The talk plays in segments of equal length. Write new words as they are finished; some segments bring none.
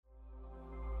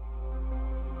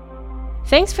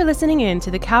Thanks for listening in to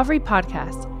the Calvary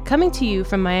Podcast, coming to you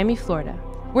from Miami, Florida.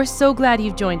 We're so glad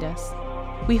you've joined us.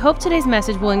 We hope today's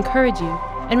message will encourage you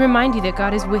and remind you that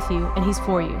God is with you and He's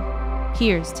for you.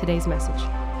 Here's today's message.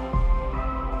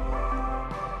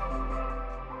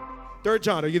 3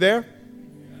 John, are you there?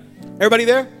 Everybody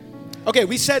there? Okay,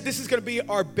 we said this is going to be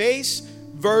our base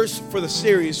verse for the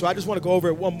series, so I just want to go over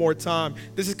it one more time.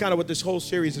 This is kind of what this whole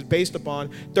series is based upon.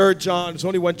 3 John, there's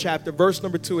only one chapter. Verse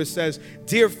number 2, it says,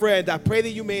 "Dear friend, I pray that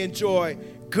you may enjoy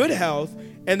good health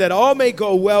and that all may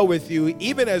go well with you,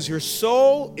 even as your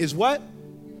soul is" what?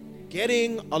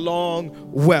 Getting along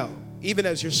well. Even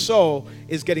as your soul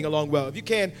is getting along well. If you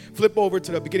can, flip over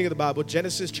to the beginning of the Bible,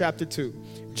 Genesis chapter 2.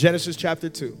 Genesis chapter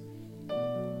 2.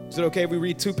 Is it okay if we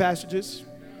read two passages?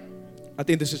 I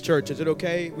think this is church. Is it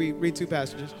okay we read two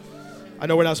passages? I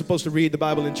know we're not supposed to read the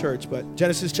Bible in church, but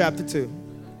Genesis chapter 2.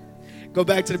 Go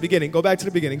back to the beginning. Go back to the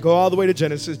beginning. Go all the way to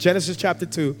Genesis. Genesis chapter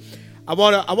 2. I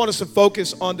want us to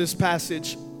focus on this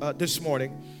passage this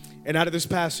morning. And out of this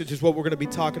passage is what we're going to be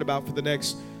talking about for the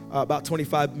next about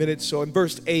 25 minutes. So in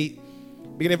verse 8,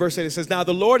 beginning of verse 8, it says, "Now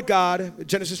the Lord God,"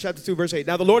 Genesis chapter 2, verse 8,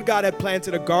 "Now the Lord God had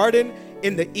planted a garden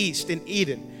in the east, in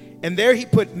Eden. And there he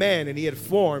put man, and he had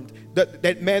formed,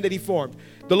 that man that he formed.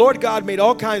 The Lord God made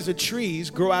all kinds of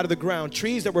trees grow out of the ground,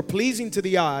 trees that were pleasing to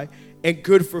the eye and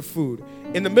good for food.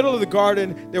 In the middle of the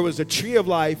garden, there was a tree of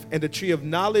life and a tree of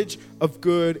knowledge of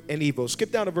good and evil."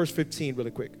 Skip down to verse 15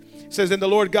 really quick. It says, "And the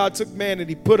Lord God took man and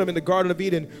he put him in the Garden of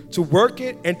Eden to work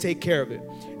it and take care of it.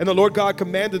 And the Lord God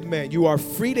commanded the man, 'You are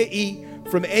free to eat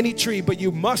from any tree, but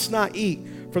you must not eat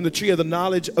from the tree of the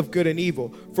knowledge of good and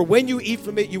evil. For when you eat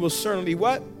from it, you will certainly"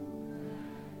 what?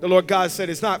 The Lord God said,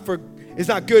 it's not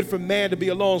good for man to be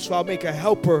alone, so I'll make a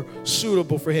helper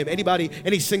suitable for him." Anybody,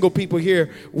 any single people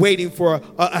here waiting for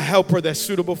a helper that's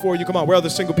suitable for you? Come on, where are the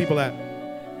single people at?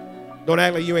 Don't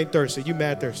act like you ain't thirsty. You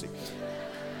mad thirsty.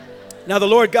 "Now the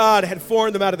Lord God had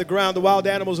formed them out of the ground, the wild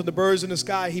animals and the birds in the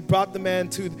sky. He brought the man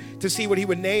to see what he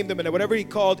would name them, and whatever he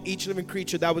called each living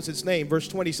creature, that was its name." Verse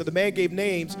 20, "So the man gave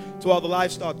names to all the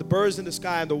livestock, the birds in the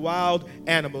sky, and the wild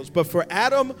animals. But for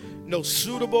Adam, no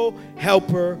suitable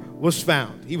helper was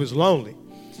found." He was lonely.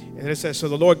 And it says, "So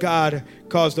the Lord God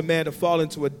caused the man to fall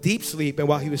into a deep sleep, and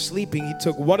while he was sleeping, he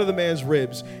took one of the man's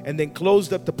ribs and then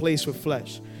closed up the place with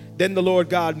flesh. Then the Lord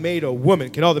God made a woman."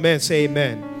 Can all the men say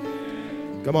amen?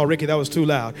 Come on, Ricky, that was too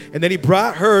loud. "And then he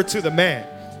brought her to the man.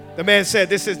 The man said,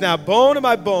 'This is now bone of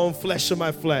my bone, flesh of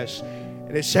my flesh.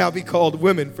 And it shall be called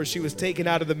woman, for she was taken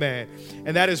out of the man.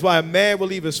 And that is why a man will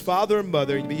leave his father and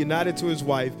mother and be united to his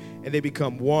wife, and they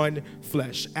become one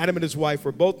flesh.' Adam and his wife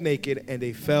were both naked, and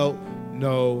they felt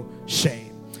no shame."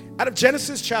 Out of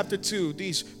Genesis chapter 2,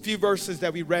 these few verses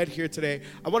that we read here today,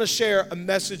 I want to share a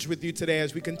message with you today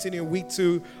as we continue week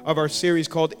 2 of our series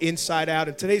called Inside Out.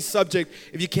 And today's subject,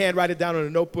 if you can, write it down on a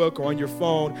notebook or on your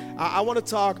phone. I want to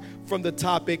talk from the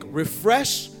topic,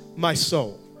 refresh my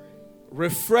soul.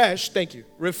 Refresh, thank you,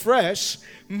 refresh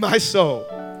my soul.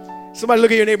 Somebody look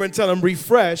at your neighbor and tell them,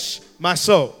 refresh my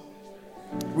soul.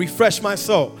 Refresh my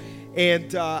soul.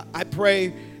 And I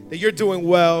pray that you're doing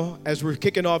well as we're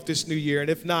kicking off this new year. And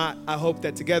if not, I hope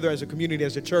that together as a community,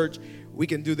 as a church, we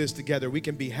can do this together. We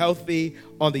can be healthy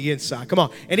on the inside. Come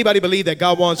on. Anybody believe that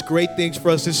God wants great things for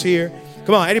us this year?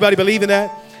 Come on. Anybody believe in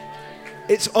that?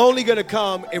 It's only going to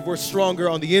come if we're stronger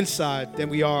on the inside than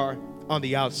we are on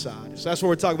the outside. So that's what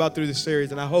we're talking about through this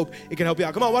series, and I hope it can help you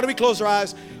out. Come on, why don't we close our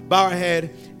eyes, bow our head,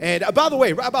 and by the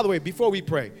way, before we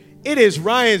pray, it is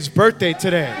Ryan's birthday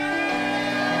today.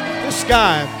 This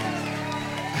guy,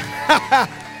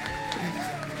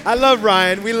 I love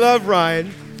Ryan. We love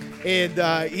Ryan,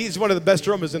 and he's one of the best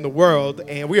drummers in the world,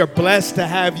 and we are blessed to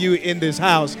have you in this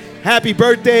house. Happy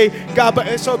birthday, God. But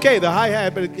it's okay, the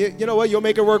hi-hat, but you know what? You'll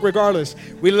make it work regardless.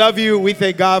 We love you. We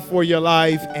thank God for your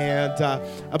life, and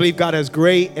I believe God has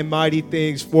great and mighty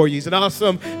things for you. He's an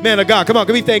awesome man of God. Come on,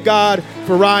 can we thank God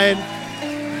for Ryan?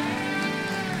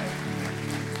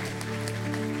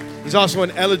 He's also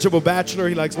an eligible bachelor.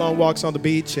 He likes long walks on the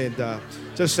beach, and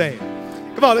just saying.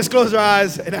 Come on, let's close our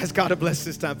eyes and ask God to bless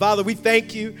this time. Father, we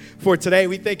thank you for today.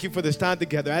 We thank you for this time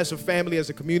together as a family, as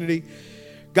a community.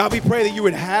 God, we pray that you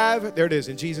would have, there it is,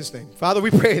 in Jesus' name. Father,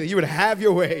 we pray that you would have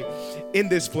your way in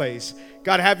this place.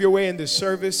 God, have your way in this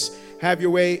service. Have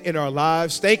your way in our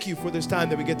lives. Thank you for this time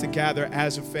that we get to gather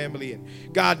as a family. And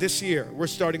God, this year, we're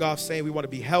starting off saying we want to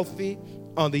be healthy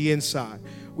on the inside.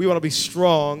 We want to be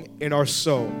strong in our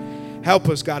soul. Help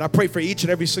us, God. I pray for each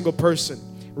and every single person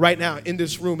right now in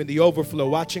this room, in the overflow,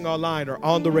 watching online or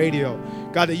on the radio,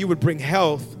 God, that you would bring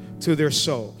health to their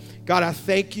soul. God, I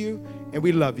thank you and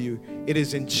we love you. It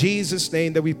is in Jesus'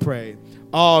 name that we pray.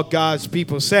 All God's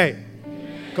people say.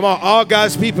 Come on, all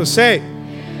God's people say.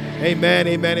 Amen,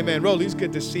 amen, amen. Rolly, it's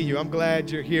good to see you. I'm glad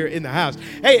you're here in the house.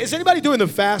 Hey, is anybody doing the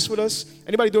fast with us?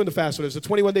 Anybody doing the fast with us? The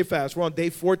 21-day fast. We're on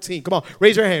day 14. Come on,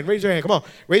 raise your hand. Raise your hand. Come on,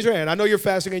 raise your hand. I know you're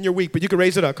fasting and you're weak, but you can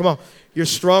raise it up. Come on. You're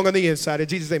strong on the inside. In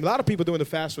Jesus' name. A lot of people doing the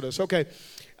fast with us. Okay.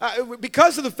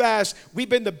 Because of the fast, we've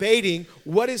been debating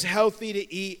what is healthy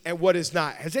to eat and what is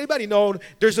not. Has anybody known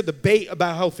there's a debate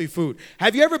about healthy food?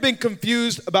 Have you ever been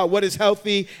confused about what is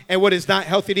healthy and what is not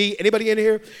healthy to eat? Anybody in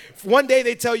here? One day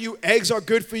they tell you eggs are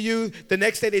good for you. The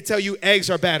next day they tell you eggs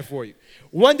are bad for you.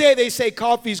 One day they say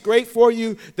coffee's great for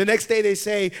you. The next day they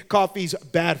say coffee's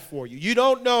bad for you. You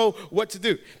don't know what to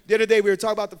do. The other day we were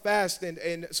talking about the fast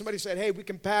and somebody said, hey, we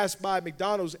can pass by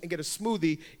McDonald's and get a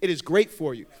smoothie. It is great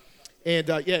for you. And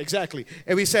yeah, exactly.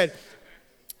 And we said,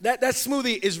 that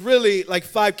smoothie is really like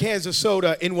 5 cans of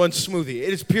soda in one smoothie.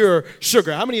 It is pure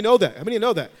sugar. How many know that? How many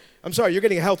know that? I'm sorry, you're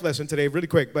getting a health lesson today really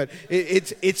quick, but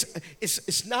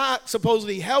it's not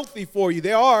supposedly healthy for you.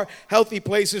 There are healthy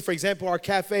places. For example, our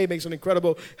cafe makes an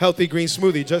incredible healthy green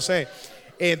smoothie, just saying.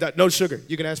 And no sugar.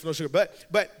 You can ask for no sugar.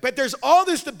 But there's all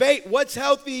this debate. What's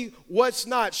healthy? What's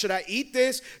not? Should I eat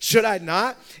this? Should I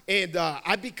not? And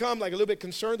I've become like a little bit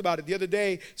concerned about it. The other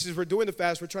day, since we're doing the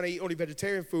fast, we're trying to eat only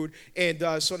vegetarian food. And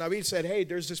so Naveed said, hey,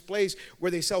 there's this place where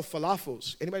they sell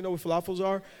falafels. Anybody know what falafels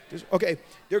are? Okay,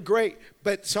 they're great.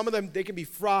 But some of them, they can be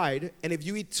fried. And if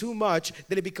you eat too much,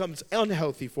 then it becomes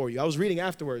unhealthy for you. I was reading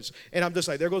afterwards. And I'm just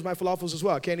like, there goes my falafels as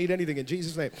well. I can't eat anything in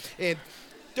Jesus' name. And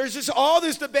there's just all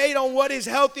this debate on what is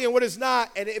healthy and what is not.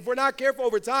 And if we're not careful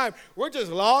over time, we're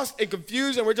just lost and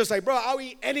confused. And we're just like, bro, I'll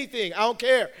eat anything. I don't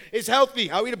care. It's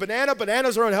healthy. I'll eat a banana.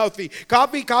 Bananas are unhealthy.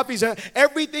 Coffee's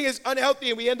everything is unhealthy.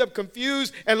 And we end up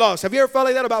confused and lost. Have you ever felt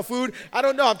like that about food? I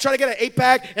don't know. I'm trying to get an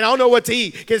 8-pack and I don't know what to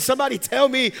eat. Can somebody tell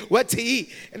me what to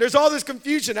eat? And there's all this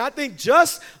confusion. I think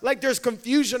just like there's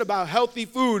confusion about healthy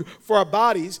food for our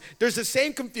bodies, there's the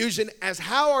same confusion as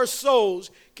how our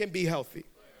souls can be healthy.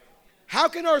 How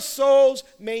can our souls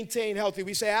maintain healthy?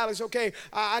 We say, Alex, okay,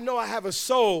 I know I have a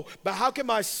soul, but how can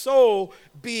my soul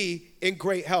be in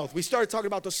great health? We started talking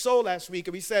about the soul last week,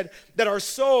 and we said that our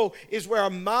soul is where our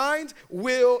mind,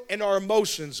 will, and our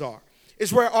emotions are.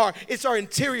 It's our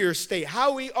interior state,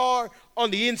 how we are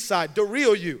on the inside, the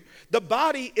real you. The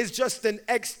body is just an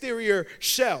exterior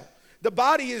shell. The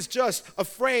body is just a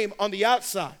frame on the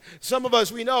outside. Some of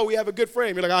us, we know we have a good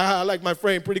frame. You're like, I like my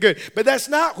frame pretty good. But that's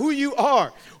not who you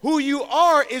are. Who you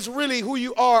are is really who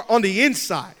you are on the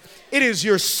inside. It is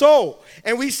your soul.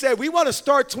 And we said we want to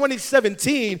start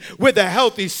 2017 with a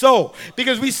healthy soul.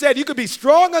 Because we said you could be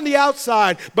strong on the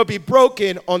outside, but be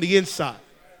broken on the inside.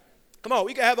 Come on,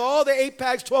 we can have all the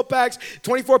 8-packs, 12-packs,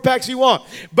 24-packs you want.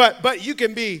 But you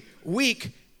can be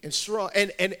weak and strong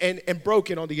and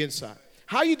broken on the inside.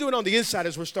 How are you doing on the inside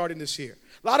as we're starting this year?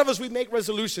 A lot of us, we make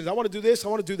resolutions. I want to do this, I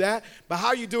want to do that. But how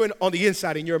are you doing on the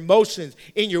inside, in your emotions,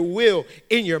 in your will,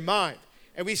 in your mind?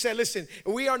 And we said, listen,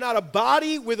 we are not a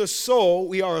body with a soul.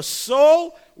 We are a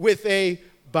soul with a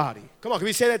body. Come on, can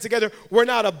we say that together? We're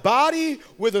not a body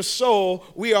with a soul.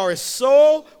 We are a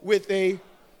soul with a,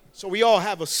 so we all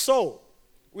have a soul.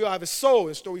 We all have a soul,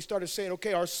 and so we started saying,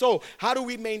 okay, our soul, how do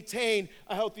we maintain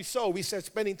a healthy soul? We said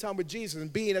spending time with Jesus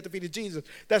and being at the feet of Jesus.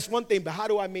 That's one thing, but how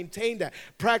do I maintain that?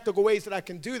 Practical ways that I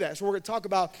can do that. So we're going to talk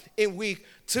about in week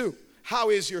 2. How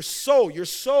is your soul? Your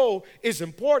soul is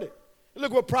important.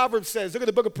 Look what Proverbs says. Look at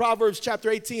the book of Proverbs, chapter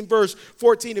 18, verse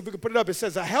 14. If we could put it up, it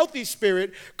says, a healthy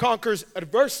spirit conquers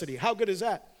adversity. How good is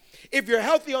that? If you're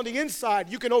healthy on the inside,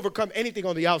 you can overcome anything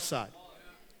on the outside.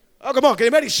 Oh, come on. Can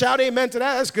anybody shout amen to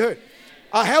that? That's good.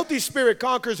 A healthy spirit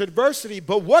conquers adversity,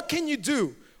 but what can you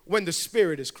do when the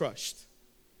spirit is crushed?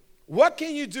 What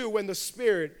can you do when the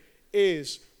spirit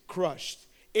is crushed?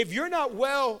 If you're not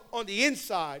well on the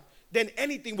inside, then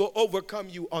anything will overcome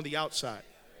you on the outside.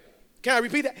 Can I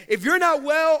repeat that? If you're not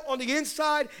well on the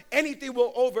inside, anything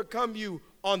will overcome you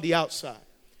on the outside.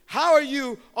 How are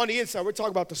you on the inside? We're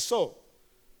talking about the soul.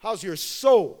 How's your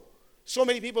soul? So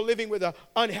many people living with an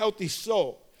unhealthy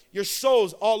soul. Your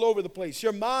soul's all over the place.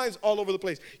 Your mind's all over the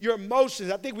place. Your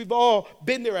emotions, I think we've all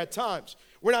been there at times.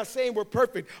 We're not saying we're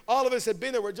perfect. All of us have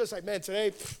been there. We're just like, man,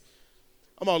 today,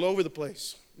 I'm all over the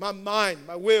place. My mind,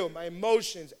 my will, my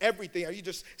emotions, everything. Are you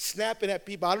just snapping at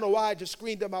people? I don't know why I just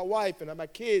screamed at my wife and at my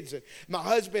kids and my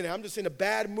husband. And I'm just in a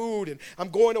bad mood and I'm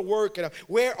going to work. And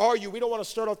where are you? We don't want to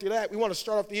start off the that. We want to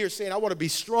start off the year saying, I want to be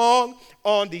strong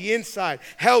on the inside,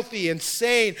 healthy and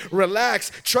sane,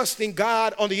 relaxed, trusting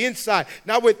God on the inside.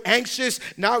 Not with anxious,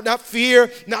 not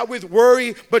fear, not with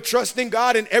worry, but trusting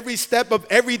God in every step of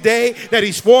every day that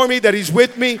He's for me, that He's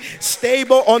with me,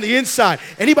 stable on the inside.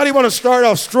 Anybody want to start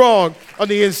off strong on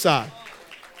the inside?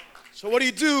 So what do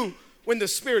you do when the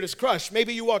spirit is crushed.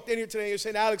 Maybe you walked in here today and you're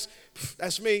saying, Alex,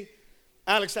 that's me.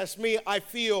 Alex, that's me. I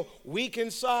feel weak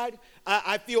inside.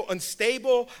 I feel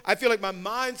unstable. I feel like my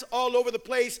mind's all over the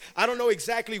place. I don't know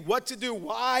exactly what to do.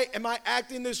 Why am I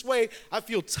acting this way? I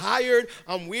feel tired.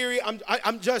 I'm weary.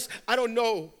 I don't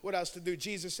know what else to do.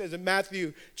 Jesus says in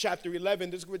Matthew chapter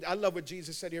 11, I love what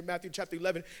Jesus said here, Matthew chapter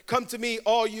 11, come to me,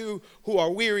 all you who are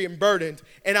weary and burdened,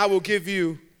 and I will give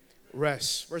you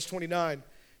rest. Verse 29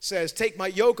 says, take my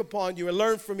yoke upon you and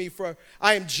learn from me, for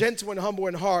I am gentle and humble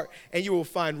in heart, and you will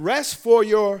find rest for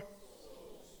your.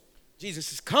 Jesus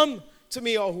says, come to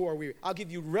me, all who are weary. I'll give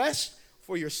you rest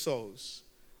for your souls.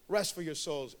 Rest for your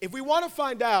souls. If we want to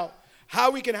find out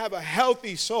how we can have a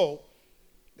healthy soul,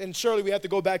 then surely we have to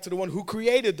go back to the one who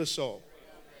created the soul.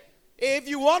 If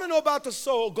you want to know about the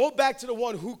soul, go back to the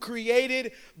one who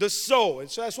created the soul.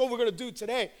 And so that's what we're going to do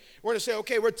today. We're going to say,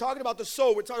 okay, we're talking about the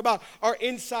soul. We're talking about our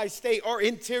inside state, our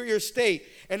interior state.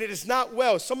 And it is not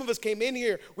well. Some of us came in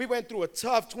here. We went through a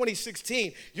tough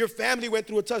 2016. Your family went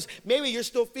through a tough. Maybe you're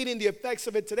still feeling the effects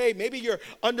of it today. Maybe you're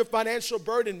under financial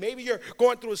burden. Maybe you're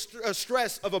going through a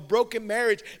stress of a broken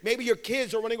marriage. Maybe your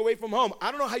kids are running away from home.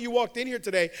 I don't know how you walked in here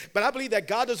today, but I believe that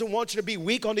God doesn't want you to be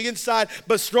weak on the inside,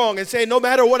 but strong. And say, no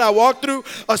matter what I walk through,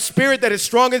 a spirit that is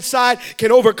strong inside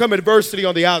can overcome adversity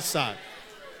on the outside.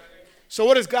 So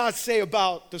what does God say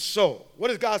about the soul? What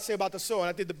does God say about the soul? And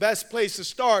I think the best place to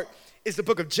start is the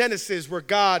book of Genesis, where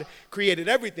God created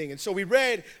everything. And so we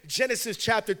read Genesis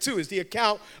chapter 2 is the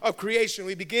account of creation.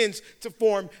 He begins to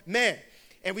form man.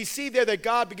 And we see there that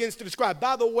God begins to describe.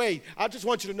 By the way, I just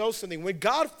want you to know something. When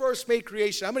God first made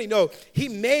creation, how many know he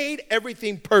made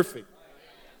everything perfect?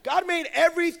 God made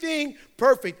everything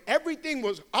perfect. Everything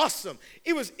was awesome.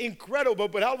 It was incredible.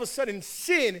 But all of a sudden,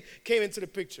 sin came into the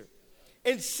picture.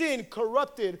 And sin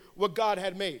corrupted what God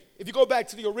had made. If you go back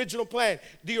to the original plan,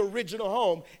 the original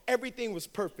home, everything was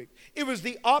perfect. It was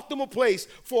the optimal place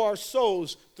for our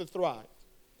souls to thrive.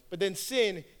 But then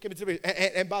sin came into the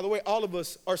picture. And by the way, all of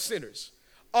us are sinners.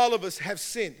 All of us have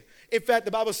sinned. In fact,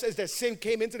 the Bible says that sin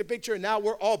came into the picture, and now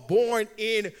we're all born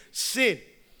in sin.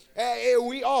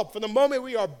 We all, from the moment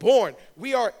we are born,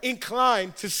 we are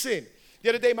inclined to sin. The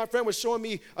other day, my friend was showing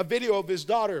me a video of his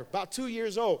daughter, about 2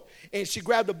 years old, and she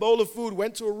grabbed a bowl of food,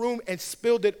 went to a room, and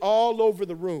spilled it all over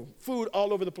the room, food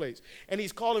all over the place. And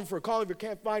he's calling for her,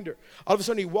 can't find her. All of a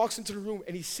sudden, he walks into the room,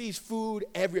 and he sees food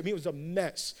everywhere. I mean, it was a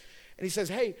mess. And he says,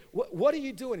 hey, what are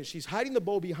you doing? And she's hiding the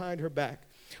bowl behind her back.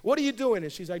 What are you doing?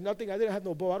 And she's like, nothing. I didn't have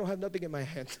no bowl. I don't have nothing in my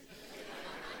hand.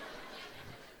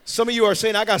 Some of you are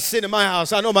saying, I got sin in my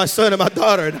house. I know my son and my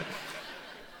daughter.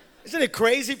 Isn't it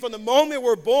crazy? From the moment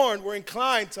we're born, we're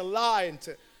inclined to lie and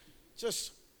to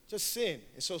just sin.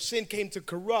 And so sin came to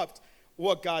corrupt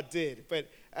what God did. But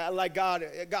like God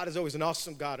is always an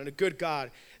awesome God and a good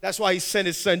God. That's why he sent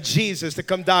his son Jesus to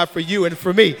come die for you and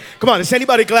for me. Come on, is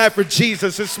anybody glad for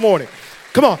Jesus this morning?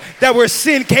 Come on, that where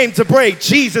sin came to break,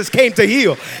 Jesus came to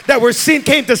heal. That where sin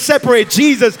came to separate,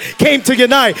 Jesus came to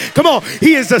unite. Come on,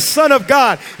 he is the Son of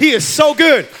God. He is so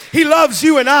good. He loves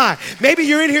you and I. Maybe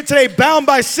you're in here today bound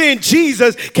by sin.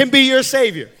 Jesus can be your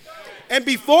Savior. And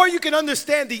before you can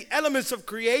understand the elements of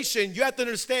creation, you have to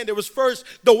understand there was first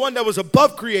the one that was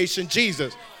above creation,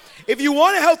 Jesus. If you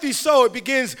want a healthy soul, it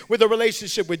begins with a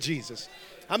relationship with Jesus.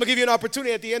 I'm going to give you an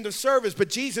opportunity at the end of service, but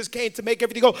Jesus came to make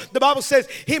everything go. The Bible says,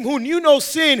 him who knew no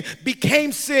sin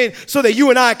became sin so that you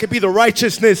and I could be the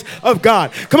righteousness of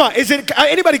God. Come on, is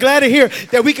anybody glad to hear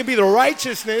that we can be the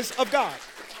righteousness of God?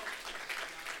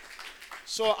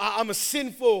 So I'm a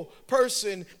sinful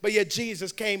person, but yet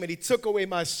Jesus came and he took away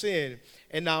my sin,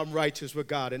 and now I'm righteous with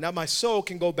God. And now my soul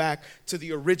can go back to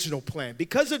the original plan.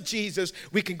 Because of Jesus,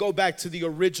 we can go back to the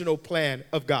original plan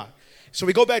of God. So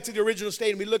we go back to the original state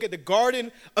and we look at the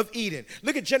Garden of Eden.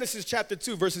 Look at Genesis chapter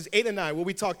 2, verses 8 and 9, what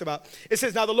we talked about. It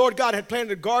says, now the Lord God had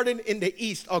planted a garden in the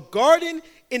east, a garden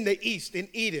in the east, in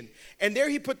Eden. And there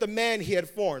he put the man he had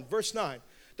formed. Verse 9,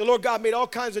 the Lord God made all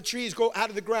kinds of trees grow out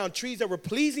of the ground, trees that were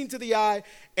pleasing to the eye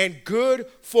and good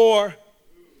for.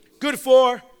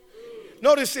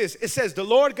 Notice this. It says, the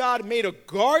Lord God made a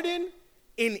garden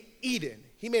in Eden.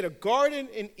 He made a garden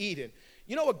in Eden.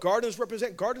 You know what gardens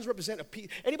represent? Gardens represent a peace.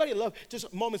 Anybody love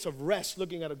just moments of rest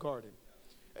looking at a garden?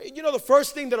 You know the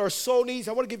first thing that our soul needs?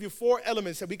 I want to give you 4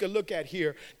 elements that we can look at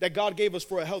here that God gave us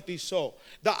for a healthy soul.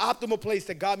 The optimal place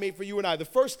that God made for you and I. The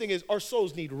first thing is our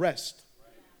souls need rest.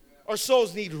 Our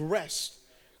souls need rest.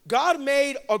 God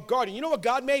made a garden. You know what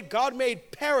God made? God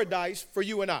made paradise for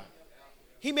you and I.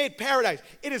 He made paradise.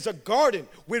 It is a garden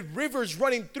with rivers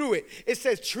running through it. It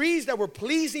says trees that were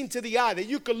pleasing to the eye that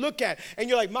you could look at. And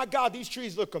you're like, my God, these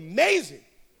trees look amazing.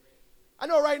 I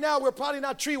know right now we're probably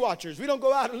not tree watchers. We don't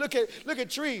go out and look at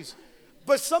trees.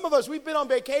 But some of us, we've been on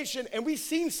vacation and we've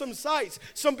seen some sights,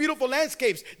 some beautiful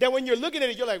landscapes that when you're looking at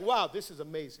it, you're like, wow, this is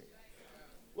amazing.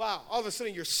 Wow, all of a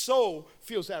sudden your soul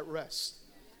feels at rest.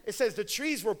 It says the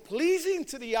trees were pleasing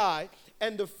to the eye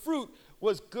and the fruit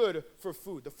was good for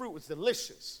food. The fruit was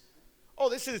delicious.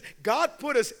 Oh, God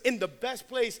put us in the best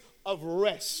place of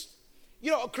rest. You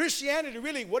know, Christianity,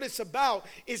 really, what it's about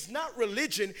is not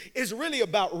religion. It's really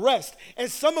about rest.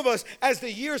 And some of us, as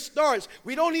the year starts,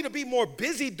 we don't need to be more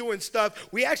busy doing stuff.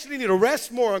 We actually need to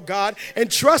rest more on God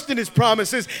and trust in his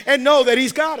promises and know that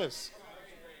he's got us.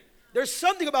 There's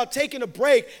something about taking a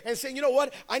break and saying, you know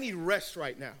what? I need rest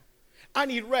right now. I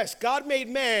need rest. God made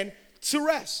man to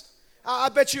rest. I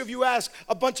bet you if you ask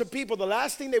a bunch of people, the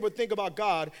last thing they would think about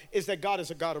God is that God is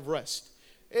a God of rest.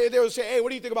 They would say, hey, what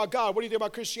do you think about God? What do you think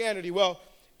about Christianity? Well,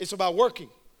 it's about working.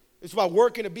 It's about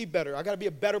working to be better. I got to be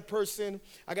a better person.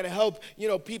 I got to help,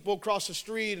 people cross the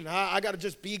street, and I got to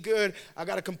just be good. I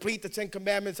got to complete the 10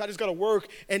 Commandments. I just got to work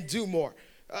and do more.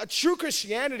 True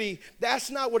Christianity, that's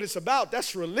not what it's about.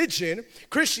 That's religion.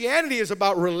 Christianity is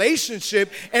about relationship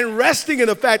and resting in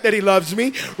the fact that he loves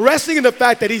me, resting in the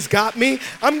fact that he's got me.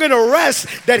 I'm going to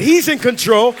rest that he's in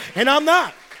control and I'm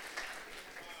not.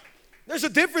 There's a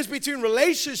difference between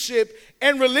relationship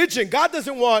and religion. God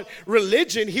doesn't want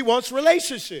religion. He wants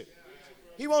relationship.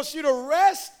 He wants you to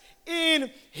rest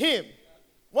in him.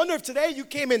 Wonder if today you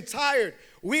came in tired,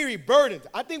 weary, burdened.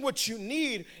 I think what you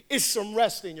need is some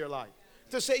rest in your life.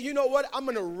 To say, you know what? I'm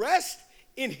going to rest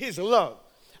in his love.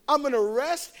 I'm going to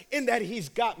rest in that he's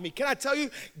got me. Can I tell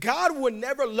you, God will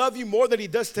never love you more than he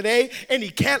does today, and he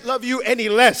can't love you any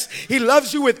less. He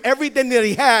loves you with everything that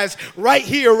he has right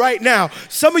here, right now.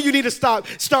 Some of you need to start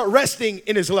resting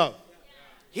in his love.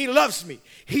 He loves me.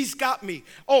 He's got me.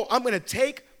 Oh, I'm going to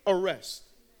take a rest.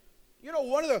 You know,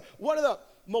 one of the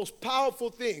most powerful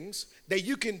things that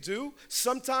you can do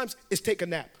sometimes is take a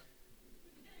nap.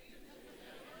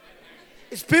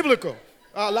 It's biblical.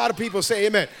 A lot of people say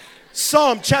amen.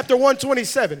 Psalm chapter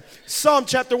 127. Psalm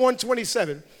chapter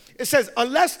 127. It says,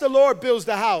 unless the Lord builds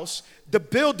the house, the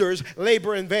builders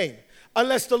labor in vain.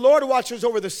 Unless the Lord watches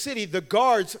over the city, the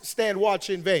guards stand watch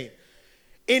in vain.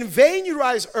 In vain you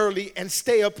rise early and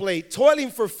stay up late,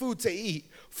 toiling for food to eat,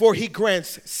 for he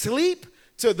grants sleep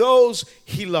to those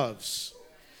he loves.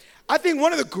 I think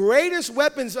one of the greatest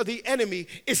weapons of the enemy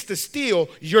is to steal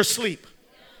your sleep.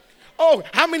 Oh,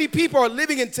 how many people are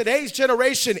living in today's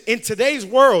generation, in today's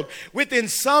world, with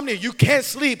insomnia? You can't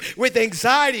sleep, with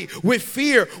anxiety, with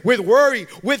fear, with worry,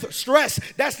 with stress.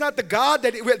 That's not the God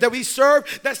that we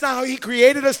serve. That's not how he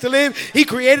created us to live. He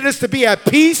created us to be at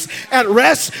peace, at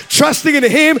rest, trusting in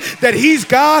him, that he's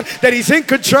God, that he's in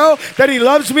control, that he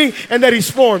loves me, and that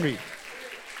he's for me.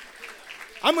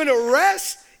 I'm going to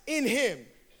rest in him.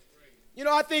 You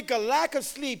know, I think a lack of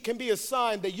sleep can be a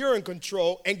sign that you're in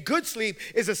control, and good sleep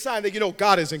is a sign that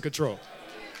God is in control.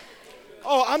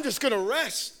 Oh, I'm just going to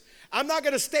rest. I'm not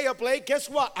going to stay up late. Guess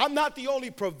what? I'm not the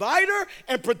only provider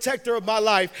and protector of my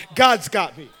life. God's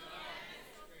got me.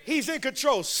 He's in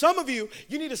control. Some of you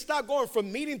need to stop going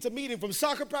from meeting to meeting, from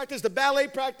soccer practice to ballet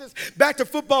practice, back to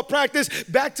football practice,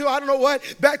 back to I don't know what,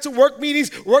 back to work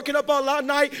meetings, working up all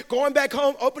night, going back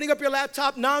home, opening up your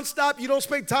laptop nonstop. You don't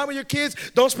spend time with your kids.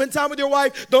 Don't spend time with your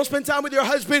wife. Don't spend time with your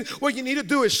husband. What you need to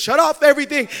do is shut off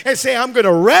everything and say, I'm going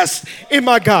to rest in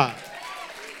my God.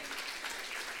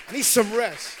 I need some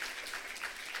rest.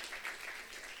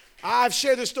 I've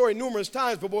shared this story numerous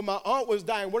times, but when my aunt was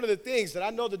dying, one of the things that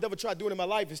I know the devil tried doing in my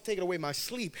life is taking away my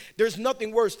sleep. There's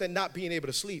nothing worse than not being able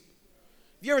to sleep.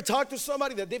 Have you ever talked to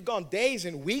somebody that they've gone days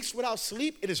and weeks without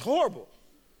sleep? It is horrible.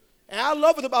 And I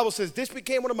love what the Bible says. This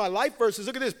became one of my life verses.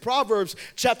 Look at this, Proverbs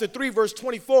chapter 3, verse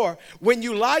 24. When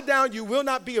you lie down, you will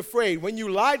not be afraid. When you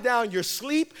lie down, your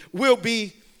sleep will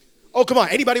be, oh, come on.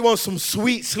 Anybody wants some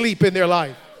sweet sleep in their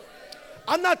life?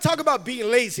 I'm not talking about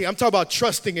being lazy. I'm talking about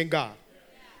trusting in God.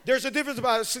 There's a difference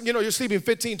about, you're sleeping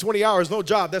 15, 20 hours, no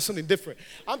job. That's something different.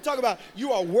 I'm talking about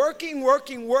you are working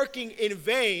in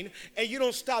vain, and you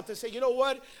don't stop to say, you know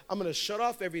what? I'm going to shut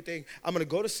off everything. I'm going to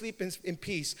go to sleep in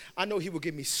peace. I know he will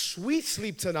give me sweet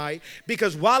sleep tonight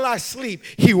because while I sleep,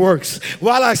 he works.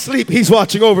 While I sleep, he's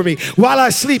watching over me. While I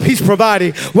sleep, he's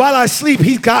providing. While I sleep,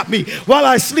 he's got me. While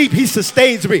I sleep, he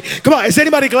sustains me. Come on, is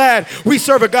anybody glad we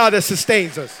serve a God that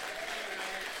sustains us?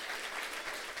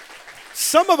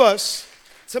 Some of us,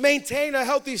 to maintain a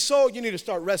healthy soul, you need to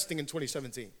start resting in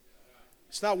 2017.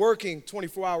 It's not working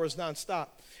 24 hours nonstop.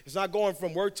 It's not going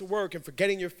from work to work and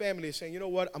forgetting your family and saying, you know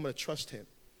what, I'm going to trust him.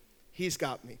 He's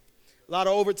got me. A lot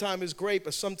of overtime is great,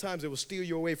 but sometimes it will steal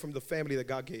you away from the family that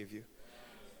God gave you.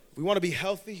 We want to be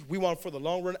healthy. We want it for the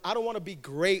long run. I don't want to be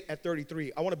great at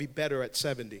 33. I want to be better at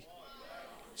 70.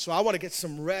 So I want to get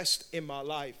some rest in my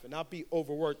life and not be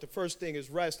overworked. The first thing is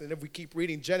rest. And if we keep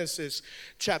reading Genesis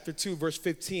chapter 2, verse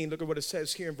 15, look at what it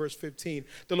says here in verse 15.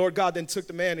 The Lord God then took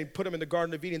the man and put him in the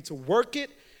Garden of Eden to work it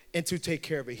and to take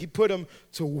care of it. He put him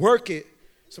to work it.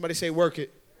 Somebody say work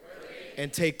it.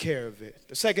 And take care of it.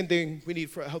 The second thing we need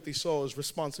for a healthy soul is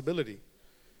responsibility.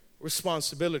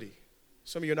 Responsibility.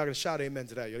 Some of you are not going to shout amen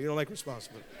to that. You don't like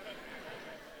responsibility.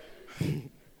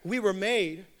 We were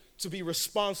made to be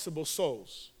responsible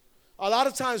souls. A lot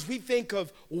of times we think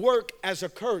of work as a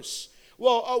curse.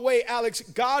 Well, oh wait, Alex,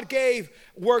 God gave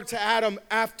work to Adam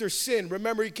after sin.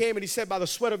 Remember, he came and he said, by the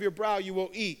sweat of your brow you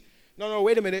will eat. No,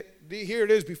 wait a minute. Here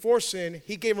it is, before sin.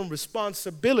 He gave him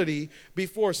responsibility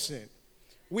before sin.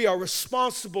 We are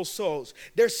responsible souls.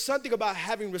 There's something about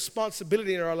having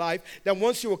responsibility in our life that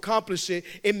once you accomplish it,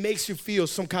 it makes you feel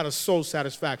some kind of soul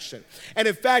satisfaction. And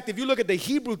in fact, if you look at the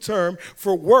Hebrew term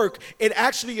for work, it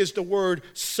actually is the word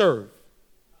serve.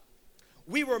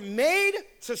 We were made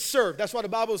to serve. That's why the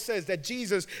Bible says that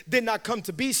Jesus did not come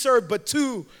to be served, but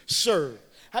to serve.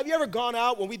 Have you ever gone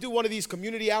out when we do one of these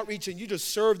community outreach and you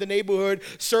just serve the neighborhood,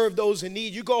 serve those in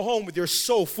need? You go home with your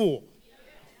soul full.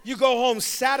 You go home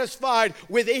satisfied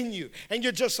within you. And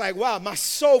you're just like, wow, my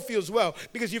soul feels well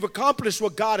because you've accomplished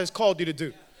what God has called you to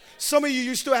do. Some of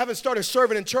you still haven't started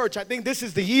serving in church. I think this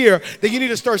is the year that you need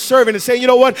to start serving and say, you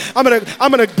know what? I'm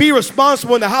gonna be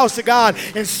responsible in the house of God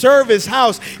and serve his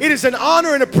house. It is an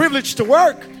honor and a privilege to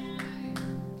work.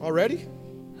 Already?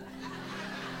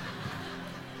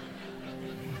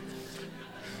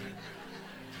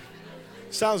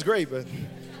 Sounds great, but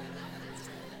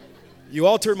you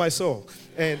altered my soul.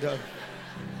 And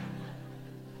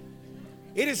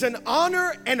it is an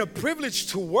honor and a privilege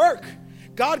to work.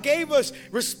 God gave us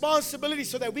responsibility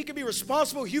so that we can be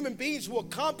responsible human beings who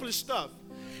accomplish stuff.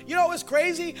 You know what's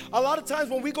crazy? A lot of times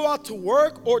when we go out to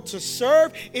work or to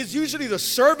serve, it's usually the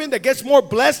servant that gets more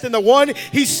blessed than the one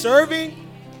he's serving.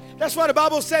 That's why the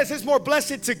Bible says it's more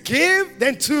blessed to give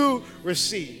than to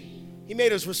receive. He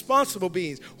made us responsible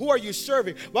beings. Who are you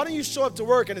serving? Why don't you show up to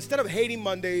work and instead of hating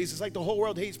Mondays, it's like the whole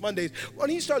world hates Mondays, why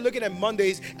don't you start looking at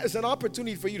Mondays as an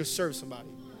opportunity for you to serve somebody?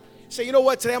 Say, you know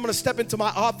what, today I'm going to step into my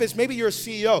office. Maybe you're a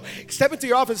CEO. Step into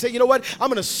your office and say, you know what, I'm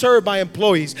going to serve my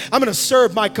employees. I'm going to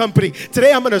serve my company.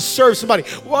 Today I'm going to serve somebody.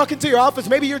 Walk into your office.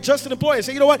 Maybe you're just an employee and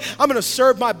say, you know what, I'm going to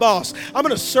serve my boss. I'm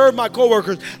going to serve my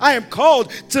coworkers. I am called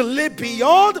to live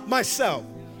beyond myself.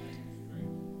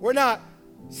 We're not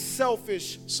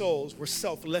selfish souls, we're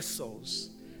selfless souls.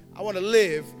 I want to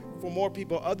live for more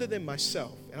people other than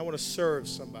myself, and I want to serve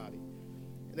somebody.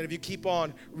 And then if you keep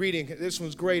on reading, this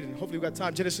one's great, and hopefully we've got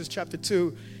time. Genesis chapter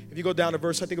 2, if you go down to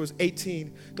verse, I think it was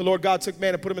 18. The Lord God took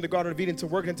man and put him in the Garden of Eden to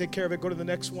work and take care of it. Go to the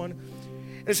next one.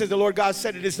 And it says, the Lord God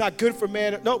said, it is not good for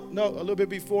man. No, a little bit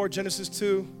before, Genesis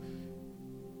 2.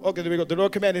 Okay, there we go. The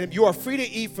Lord commanded him, you are free to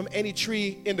eat from any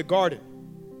tree in the garden,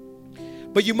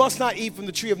 but you must not eat from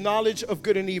the tree of knowledge of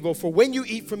good and evil, for when you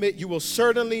eat from it, you will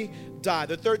certainly die.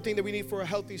 The third thing that we need for a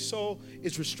healthy soul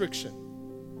is restriction.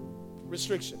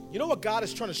 Restriction. You know what God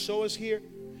is trying to show us here?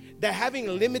 That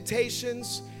having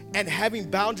limitations and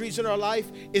having boundaries in our life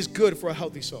is good for a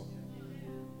healthy soul.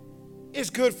 It's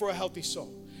good for a healthy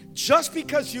soul. Just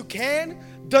because you can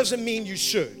doesn't mean you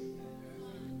should.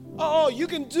 Oh, you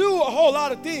can do a whole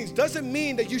lot of things doesn't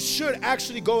mean that you should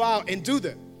actually go out and do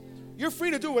them. You're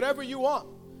free to do whatever you want.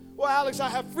 Well, Alex, I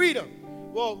have freedom.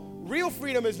 Well, real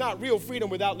freedom is not real freedom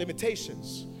without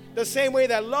limitations. The same way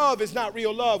that love is not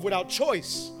real love without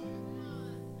choice.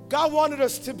 God wanted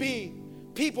us to be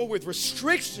people with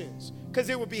restrictions because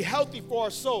it would be healthy for our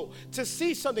soul to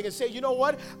see something and say, you know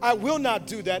what? I will not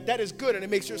do that. That is good. And it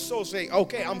makes your soul say,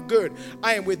 okay, I'm good.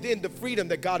 I am within the freedom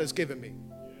that God has given me.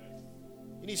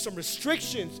 You need some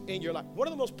restrictions in your life. One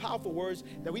of the most powerful words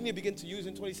that we need to begin to use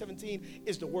in 2017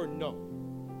 is the word no.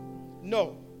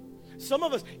 No. Some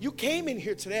of us, you came in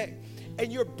here today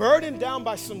and you're burdened down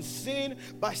by some sin,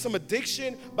 by some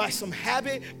addiction, by some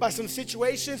habit, by some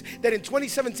situations that in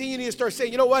 2017 you need to start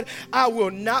saying, you know what? I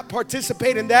will not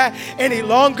participate in that any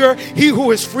longer. He who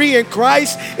is free in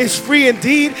Christ is free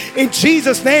indeed. In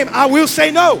Jesus' name, I will say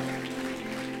no.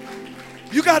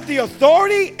 You got the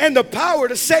authority and the power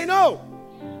to say no.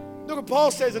 Look what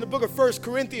Paul says in the book of 1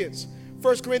 Corinthians.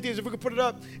 1 Corinthians, if we could put it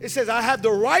up, it says, I have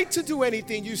the right to do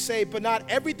anything you say, but not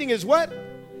everything is what?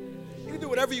 You can do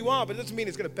whatever you want, but it doesn't mean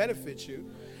it's going to benefit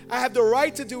you. I have the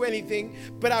right to do anything,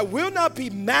 but I will not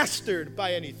be mastered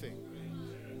by anything.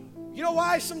 You know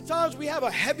why sometimes we have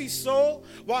a heavy soul,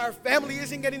 why our family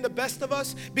isn't getting the best of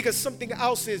us? Because something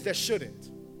else is that shouldn't.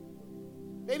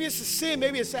 Maybe it's a sin,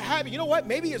 maybe it's a habit. You know what?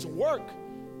 Maybe it's work.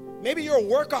 Maybe you're a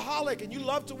workaholic and you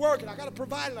love to work and I got to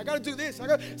provide and I got to do this.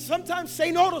 Sometimes say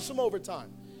no to some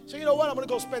overtime. So you know what? I'm going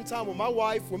to go spend time with my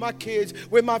wife, with my kids,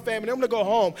 with my family. I'm going to go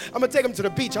home. I'm going to take them to the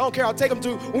beach. I don't care. I'll take them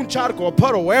to un charco, a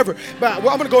puddle, wherever. But I'm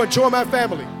going to go enjoy my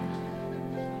family.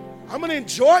 I'm going to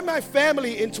enjoy my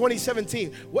family in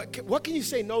 2017. What can you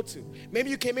say no to? Maybe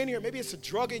you came in here. Maybe it's a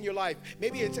drug in your life.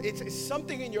 Maybe it's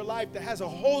something in your life that has a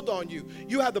hold on you.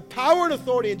 You have the power and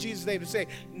authority in Jesus' name to say,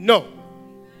 no.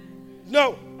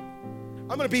 No.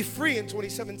 I'm going to be free in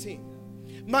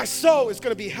 2017. My soul is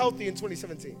going to be healthy in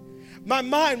 2017. My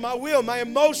mind, my will, my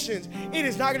emotions, it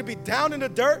is not going to be down in the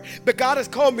dirt, but God has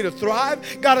called me to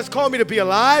thrive. God has called me to be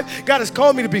alive. God has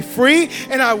called me to be free,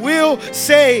 and I will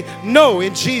say no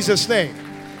in Jesus' name.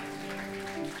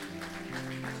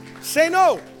 Say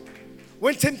no.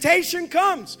 When temptation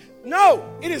comes, no,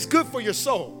 it is good for your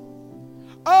soul.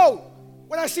 Oh,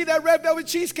 when I see that red velvet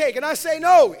cheesecake and I say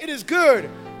no, it is good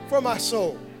for my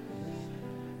soul.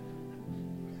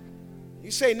 You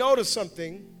say no to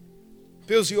something,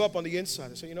 fills you up on the inside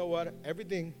and say, you know what?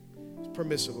 Everything is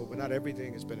permissible, but not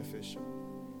everything is beneficial.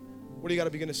 What do you got to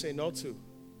begin to say no to?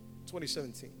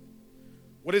 2017.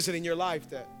 What is it in your life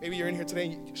that maybe you're in here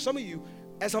today and some of you,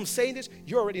 as I'm saying this,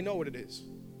 you already know what it is.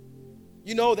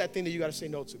 You know that thing that you got to say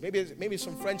no to. Maybe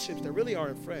some friendships that really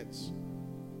aren't friends.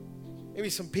 Maybe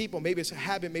some people, maybe it's a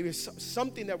habit, maybe it's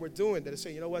something that we're doing that is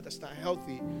saying, you know what? That's not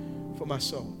healthy for my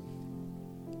soul.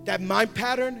 That mind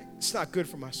pattern, it's not good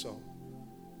for my soul.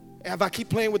 And if I keep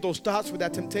playing with those thoughts, with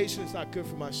that temptation, it's not good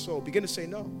for my soul. Begin to say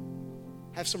no.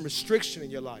 Have some restriction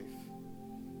in your life.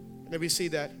 And then we see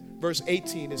that verse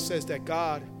 18, it says that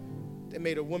God, they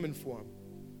made a woman for him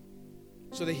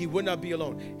so that he would not be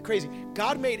alone. Crazy.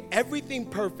 God made everything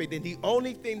perfect, and the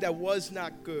only thing that was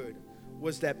not good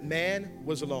was that man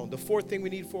was alone. The fourth thing we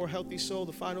need for a healthy soul,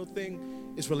 the final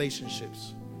thing, is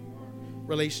relationships.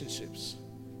 Relationships.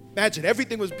 Imagine,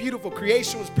 everything was beautiful.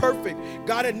 Creation was perfect.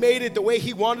 God had made it the way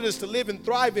he wanted us to live and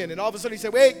thrive in. And all of a sudden he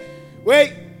said,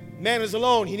 wait, man is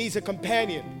alone. He needs a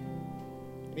companion.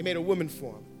 And he made a woman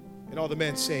for him. And all the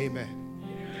men say amen.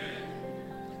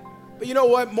 But you know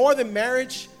what? More than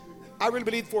marriage, I really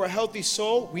believe for a healthy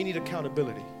soul, we need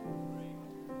accountability.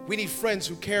 We need friends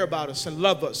who care about us and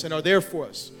love us and are there for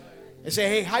us. And say,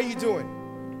 hey, how you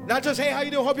doing? Not just, hey, how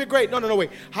you doing? Hope you're great. No,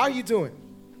 wait. How are you doing?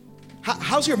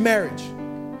 How's your marriage?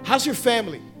 How's your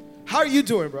family? How are you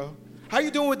doing, bro? How are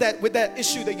you doing with that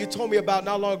issue that you told me about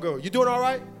not long ago? You doing all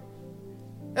right?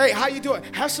 Hey, how you doing?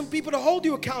 Have some people to hold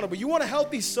you accountable. You want a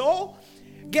healthy soul?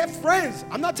 Get friends.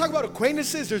 I'm not talking about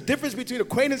acquaintances. There's a difference between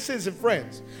acquaintances and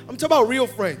friends. I'm talking about real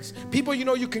friends. People you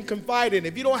know you can confide in.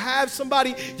 If you don't have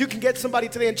somebody, you can get somebody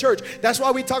today in church. That's why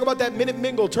we talk about that minute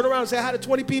mingle. Turn around and say hi to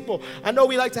 20 people. I know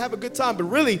we like to have a good time, but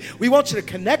really, we want you to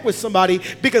connect with somebody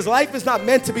because life is not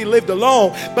meant to be lived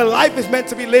alone, but life is meant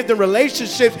to be lived in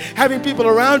relationships, having people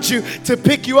around you to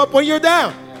pick you up when you're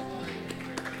down.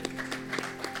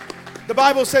 The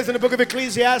Bible says in the book of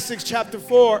Ecclesiastes, chapter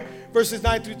 4, verses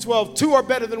 9 through 12, two are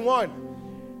better than one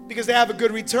because they have a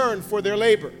good return for their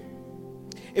labor.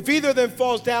 If either of them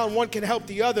falls down, one can help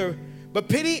the other, but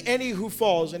pity any who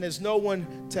falls and there's no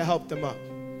one to help them up.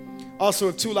 Also,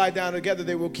 if two lie down together,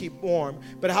 they will keep warm.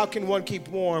 But how can one keep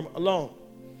warm alone?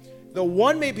 Though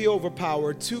one may be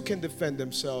overpowered, two can defend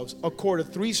themselves. A cord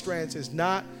of three strands is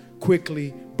not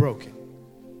quickly broken.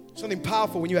 Something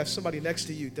powerful when you have somebody next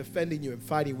to you defending you and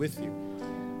fighting with you.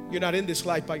 You're not in this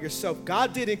life by yourself.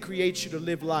 God didn't create you to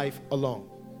live life alone.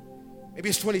 Maybe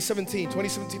it's 2017.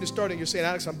 2017 is starting. You're saying,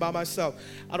 Alex, I'm by myself.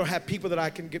 I don't have people that I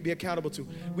can be accountable to.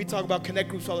 We talk about connect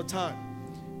groups all the time.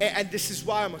 And this is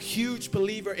why I'm a huge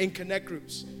believer in connect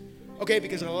groups. Okay,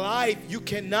 because in life, you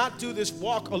cannot do this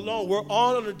walk alone. We're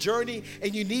all on a journey,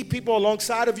 and you need people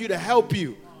alongside of you to help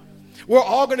you. We're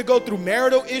all going to go through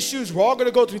marital issues. We're all going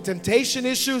to go through temptation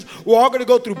issues. We're all going to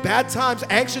go through bad times,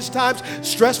 anxious times,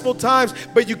 stressful times.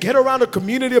 But you get around a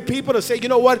community of people to say, you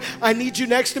know what? I need you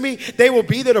next to me. They will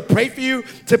be there to pray for you,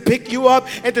 to pick you up,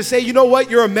 and to say, you know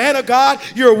what? You're a man of God.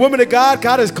 You're a woman of God.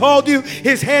 God has called you.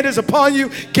 His hand is upon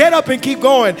you. Get up and keep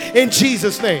going in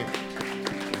Jesus' name.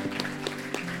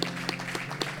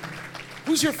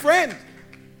 Who's your friend?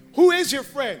 Who is your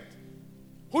friend?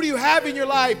 Who do you have in your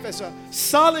life as a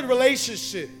solid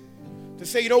relationship to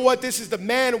say, you know what, this is the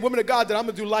man and woman of God that I'm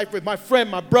going to do life with, my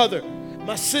friend, my brother,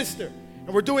 my sister,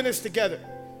 and we're doing this together.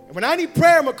 And when I need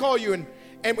prayer, I'm going to call you,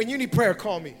 and when you need prayer,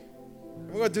 call me. And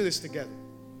we're going to do this together.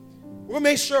 We're going to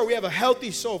make sure we have a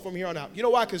healthy soul from here on out. You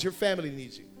know why? Because your family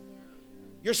needs you.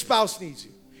 Your spouse needs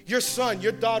you. Your son,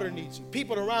 your daughter needs you.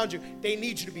 People around you, they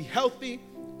need you to be healthy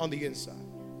on the inside.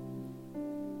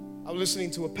 I was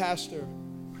listening to a pastor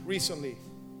recently.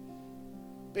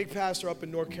 Big pastor up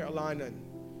in North Carolina, and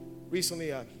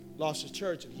recently lost his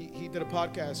church. And he did a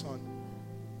podcast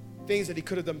things that he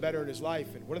could have done better in his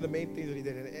life. And one of the main things that he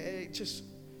did, and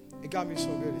it got me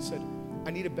so good. He said,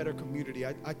 I need a better community.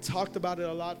 I talked about it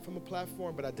a lot from a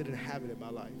platform, but I didn't have it in my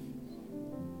life.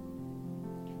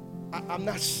 I'm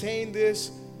not saying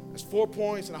this as 4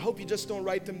 points, and I hope you just don't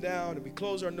write them down, and we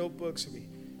close our notebooks, and we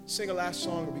sing a last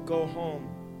song, and we go home.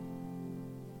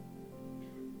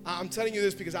 I'm telling you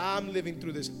this because I'm living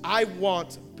through this. I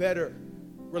want better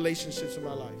relationships in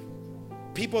my life.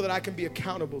 People that I can be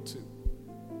accountable to.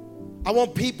 I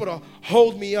want people to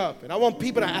hold me up, and I want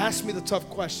people to ask me the tough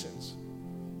questions.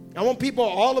 I want people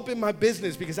all up in my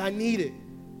business because I need it.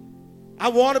 I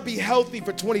want to be healthy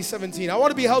for 2017. I want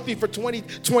to be healthy for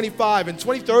 2025 and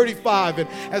 2035. And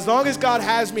as long as God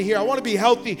has me here, I want to be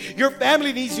healthy. Your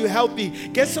family needs you healthy.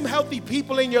 Get some healthy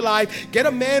people in your life. Get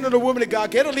a man or a woman of God.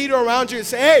 Get a leader around you and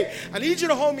say, hey, I need you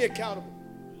to hold me accountable.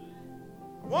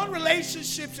 I want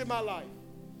relationships in my life.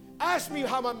 Ask me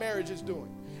how my marriage is doing.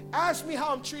 Ask me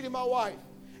how I'm treating my wife.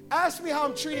 Ask me how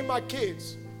I'm treating my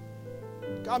kids.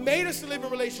 God made us to live in a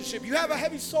relationship. You have a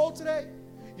heavy soul today.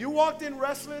 You walked in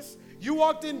restless. You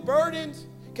walked in burdened.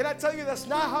 Can I tell you that's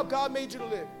not how God made you to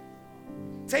live?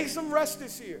 Take some rest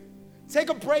this year. Take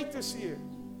a break this year.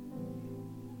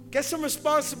 Get some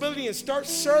responsibility and start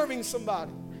serving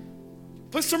somebody.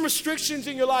 Put some restrictions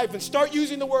in your life and start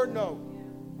using the word no.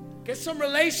 Get some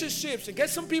relationships and get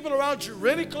some people around you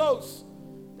really close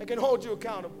that can hold you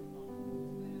accountable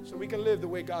so we can live the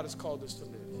way God has called us to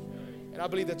live. And I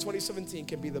believe that 2017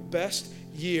 can be the best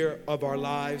year of our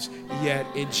lives yet.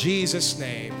 In Jesus'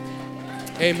 name,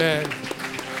 amen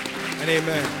and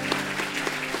amen.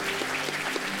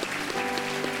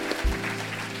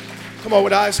 Come on,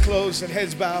 with eyes closed and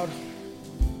heads bowed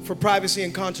for privacy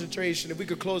and concentration, if we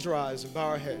could close our eyes and bow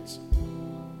our heads.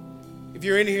 If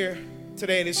you're in here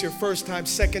today and it's your first time,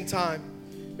 second time,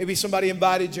 maybe somebody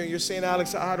invited you and you're saying,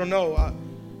 Alex, I don't know. I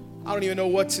don't even know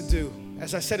what to do.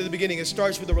 As I said at the beginning, it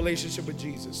starts with a relationship with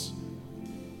Jesus.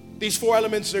 These 4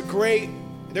 elements are great.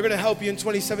 They're going to help you in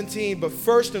 2017. But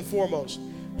first and foremost,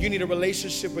 you need a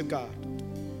relationship with God.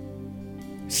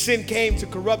 Sin came to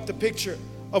corrupt the picture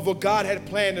of what God had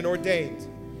planned and ordained.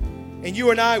 And you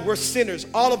and I, we're sinners.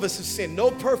 All of us have sinned. No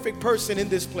perfect person in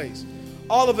this place.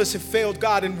 All of us have failed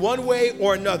God in one way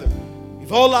or another.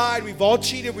 We've all lied. We've all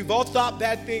cheated. We've all thought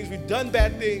bad things. We've done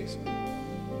bad things.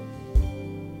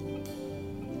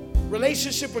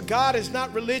 Relationship with God is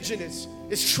not religion. It's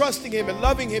trusting Him and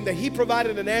loving Him that He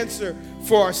provided an answer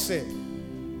for our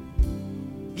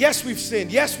sin. Yes, we've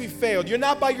sinned. Yes, we've failed. You're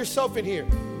not by yourself in here.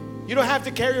 You don't have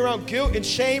to carry around guilt and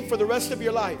shame for the rest of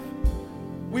your life.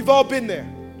 We've all been there.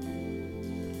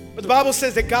 But the Bible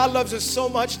says that God loves us so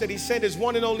much that He sent His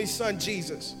one and only Son,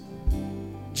 Jesus.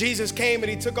 Jesus came and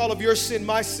He took all of your sin,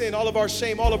 my sin, all of our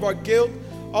shame, all of our guilt,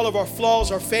 all of our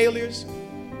flaws, our failures,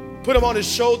 put them on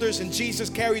His shoulders, and Jesus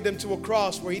carried them to a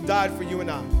cross where He died for you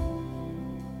and I.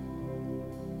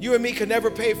 You and me could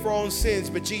never pay for our own sins,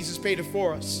 but Jesus paid it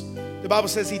for us. The Bible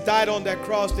says He died on that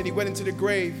cross, then He went into the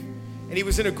grave, and He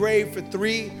was in a grave for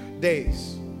 3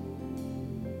 days.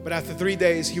 But after 3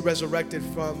 days, He resurrected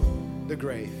from the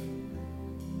grave.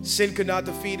 Sin could not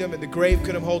defeat Him, and the grave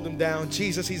couldn't hold Him down.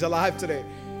 Jesus, He's alive today.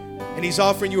 And He's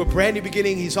offering you a brand new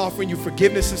beginning. He's offering you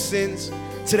forgiveness of sins.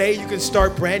 Today, you can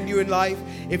start brand new in life.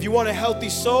 If you want a healthy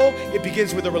soul, it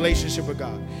begins with a relationship with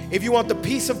God. If you want the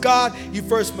peace of God, you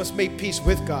first must make peace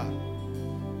with God.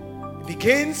 It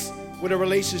begins with a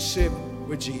relationship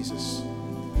with Jesus.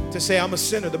 To say, I'm a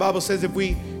sinner. The Bible says if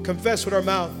we confess with our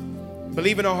mouth,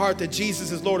 believe in our heart that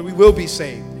Jesus is Lord, we will be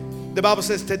saved. The Bible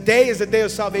says today is the day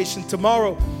of salvation.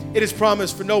 Tomorrow, it is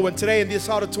promised for no one. Today in this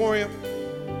auditorium,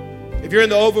 if you're in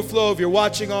the overflow, if you're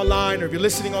watching online, or if you're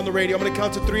listening on the radio, I'm going to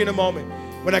count to 3 in a moment.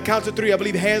 When I count to 3, I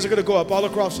believe hands are going to go up all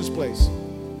across this place.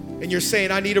 And you're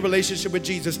saying, I need a relationship with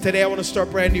Jesus. Today, I want to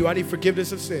start brand new. I need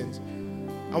forgiveness of sins.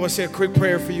 I want to say a quick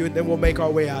prayer for you, and then we'll make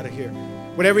our way out of here.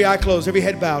 With every eye closed, every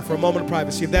head bowed for a moment of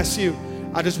privacy. If that's you,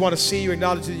 I just want to see you,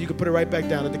 acknowledge that you can put it right back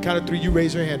down. At the count of 3, you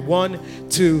raise your hand. 1,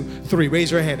 2, 3. Raise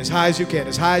your hand as high as you can,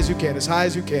 as high as you can, as high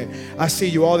as you can. I see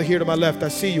you all here to my left. I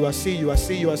see you, I see you, I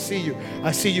see you, I see you.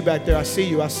 I see you back there. I see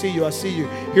you, I see you, I see you.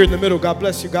 Here in the middle, God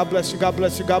bless you, God bless you, God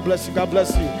bless you, God bless you, God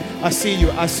bless you. I see you,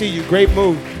 I see you. Great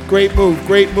move, great move,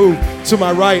 great move. To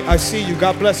my right, I see you.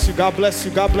 God bless you, God bless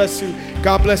you, God bless you.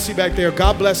 God bless you back there.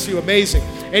 God bless you. Amazing.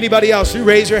 Anybody else? You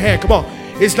raise your hand. Come on.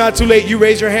 It's not too late. You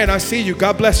raise your hand. I see you.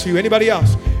 God bless you. Anybody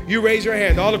else? You raise your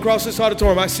hand all across this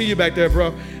auditorium. I see you back there,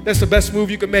 bro. That's the best move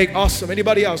you can make. Awesome.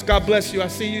 Anybody else? God bless you. I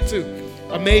see you too.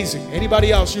 Amazing.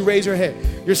 Anybody else? You raise your hand.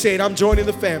 You're saying, I'm joining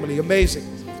the family. Amazing.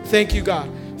 Thank you, God.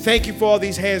 Thank you for all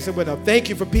these hands that went up. Thank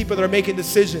you for people that are making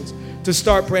decisions to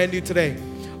start brand new today.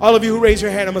 All of you who raise your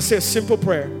hand, I'm going to say a simple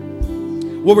prayer.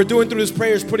 What we're doing through this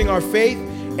prayer is putting our faith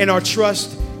and our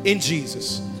trust in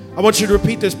Jesus. I want you to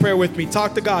repeat this prayer with me.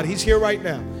 Talk to God. He's here right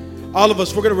now. All of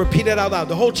us, we're going to repeat it out loud.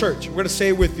 The whole church, we're going to say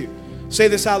it with you. Say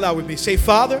this out loud with me. Say,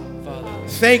 Father,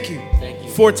 thank you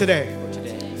for today.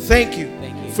 Thank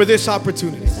you for this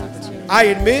opportunity. I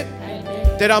admit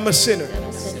that I'm a sinner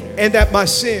and that my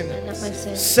sin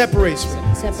separates me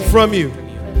from you.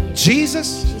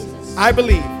 Jesus, I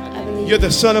believe you're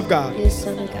the Son of God,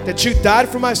 that you died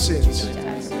for my sins,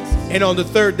 and on the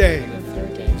third day,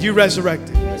 you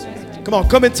resurrected. Come on,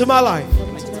 come into my life.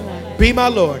 Be my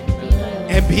Lord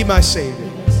and be my Savior.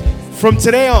 From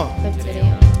today on,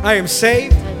 I am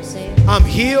saved, I'm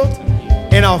healed,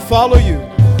 and I'll follow you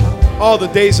all the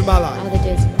days of my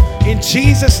life. In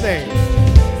Jesus' name,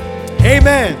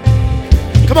 amen.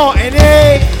 Come on, and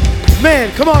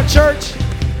amen. Come on, church.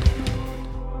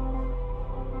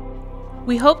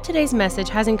 We hope today's message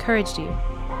has encouraged you.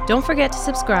 Don't forget to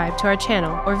subscribe to our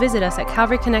channel or visit us at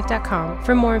calvaryconnect.com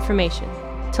for more information.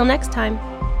 Till next time.